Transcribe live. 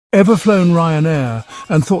Ever flown Ryanair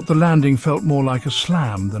and thought the landing felt more like a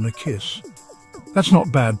slam than a kiss? That's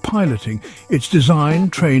not bad piloting. It's design,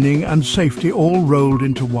 training and safety all rolled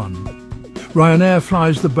into one. Ryanair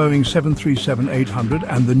flies the Boeing 737-800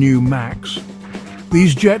 and the new MAX.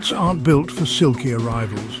 These jets aren't built for silky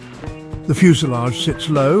arrivals. The fuselage sits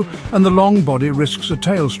low and the long body risks a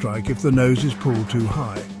tail strike if the nose is pulled too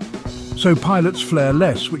high. So pilots flare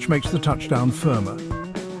less, which makes the touchdown firmer.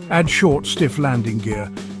 Add short, stiff landing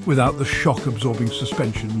gear without the shock-absorbing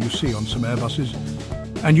suspension you see on some Airbuses,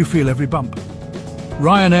 and you feel every bump.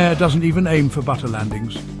 Ryanair doesn't even aim for butter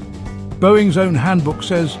landings. Boeing's own handbook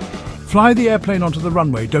says, fly the airplane onto the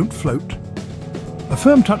runway, don't float. A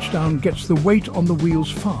firm touchdown gets the weight on the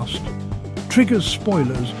wheels fast, triggers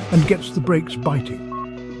spoilers and gets the brakes biting.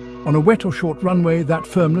 On a wet or short runway, that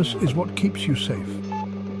firmness is what keeps you safe.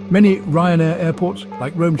 Many Ryanair airports,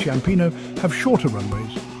 like Rome Ciampino, have shorter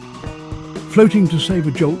runways. Floating to save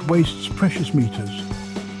a jolt wastes precious meters.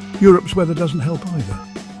 Europe's weather doesn't help either.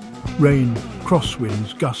 Rain,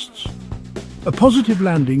 crosswinds, gusts. A positive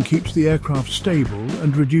landing keeps the aircraft stable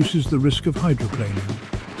and reduces the risk of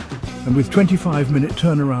hydroplaning. And with 25-minute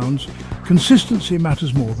turnarounds, consistency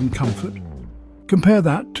matters more than comfort. Compare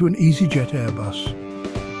that to an EasyJet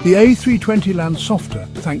Airbus. The A320 lands softer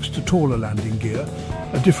thanks to taller landing gear,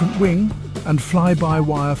 a different wing, and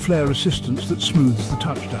fly-by-wire flare assistance that smooths the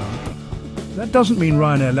touchdown. That doesn't mean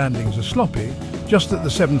Ryanair landings are sloppy, just that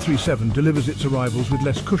the 737 delivers its arrivals with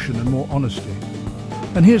less cushion and more honesty.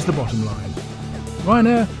 And here's the bottom line.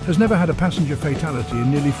 Ryanair has never had a passenger fatality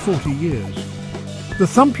in nearly 40 years. The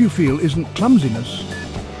thump you feel isn't clumsiness,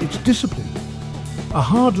 it's discipline. A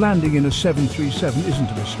hard landing in a 737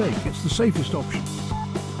 isn't a mistake, it's the safest option.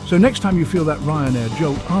 So next time you feel that Ryanair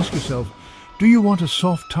jolt, ask yourself, do you want a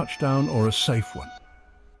soft touchdown or a safe one?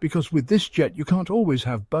 Because with this jet you can't always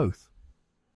have both.